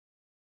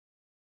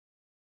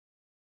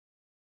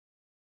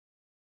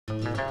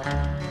26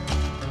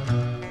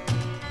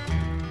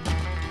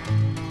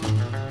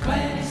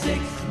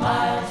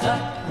 miles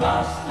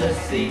across the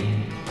sea,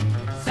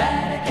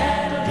 Santa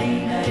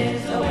Catalina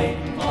is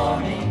awaiting for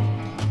me.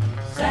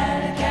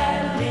 Santa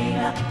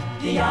Catalina,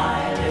 the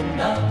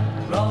island of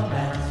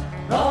romance,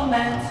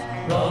 romance,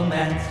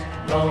 romance,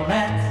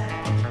 romance,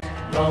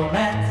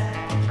 romance.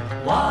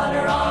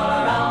 Water all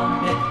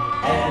around it,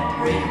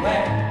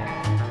 everywhere,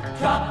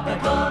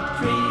 tropical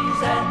trees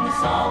and the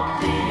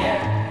salty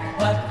air.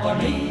 But for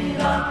me,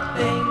 the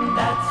thing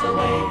that's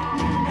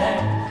awaiting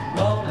there,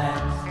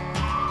 romance.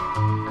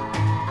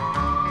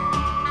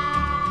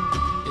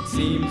 It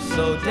seems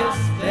so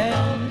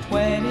distant,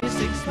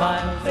 26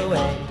 miles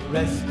away,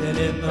 resting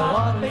in the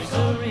water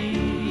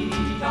serene.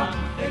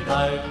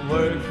 I'd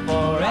work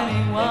for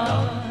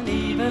anyone,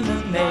 even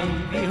the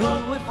Navy, who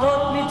would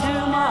float me to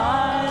my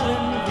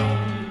island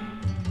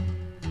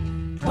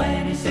dream.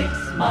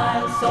 26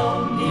 miles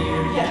so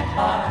near yet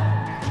far,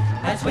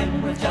 I'd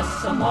swim with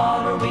just some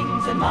water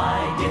wings and my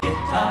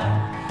guitar.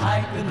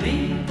 I could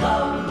leave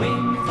the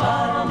wings,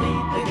 but I'll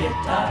need the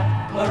guitar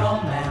for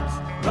romance,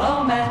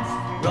 romance,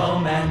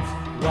 romance,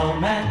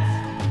 romance.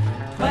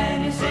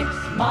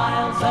 26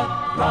 miles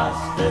across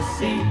the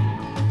sea,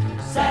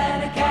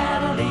 Santa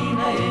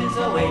Catalina is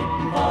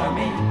awaiting for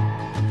me.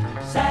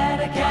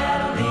 Santa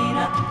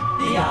Catalina,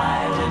 the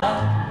island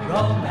of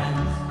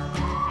romance.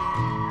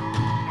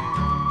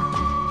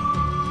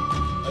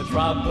 A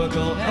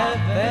tropical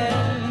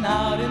heaven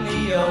out in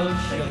the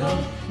ocean,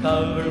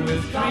 covered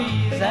with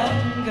trees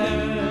and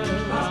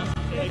girls.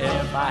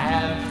 If I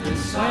have to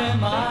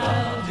swim,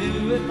 I'll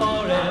do it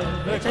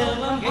forever,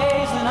 till I'm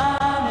gazing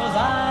on those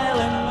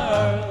island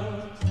pearls.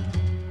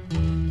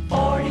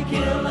 40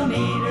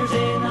 kilometers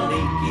in a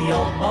leaky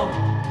old boat,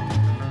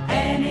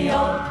 any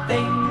old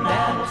thing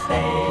that'll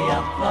stay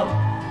afloat.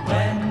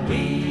 When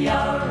we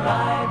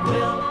arrive,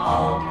 we'll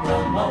all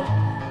promote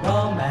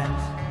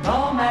romance,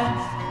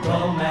 romance,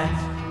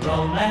 romance,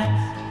 romance.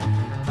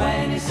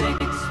 26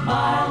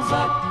 miles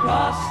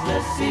across the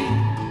sea,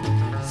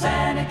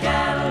 Santa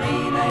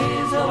Catalina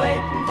is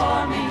awaiting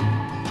for me.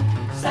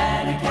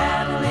 Santa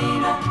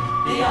Catalina,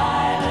 the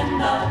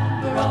island of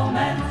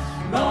romance,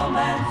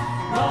 romance,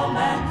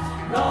 romance.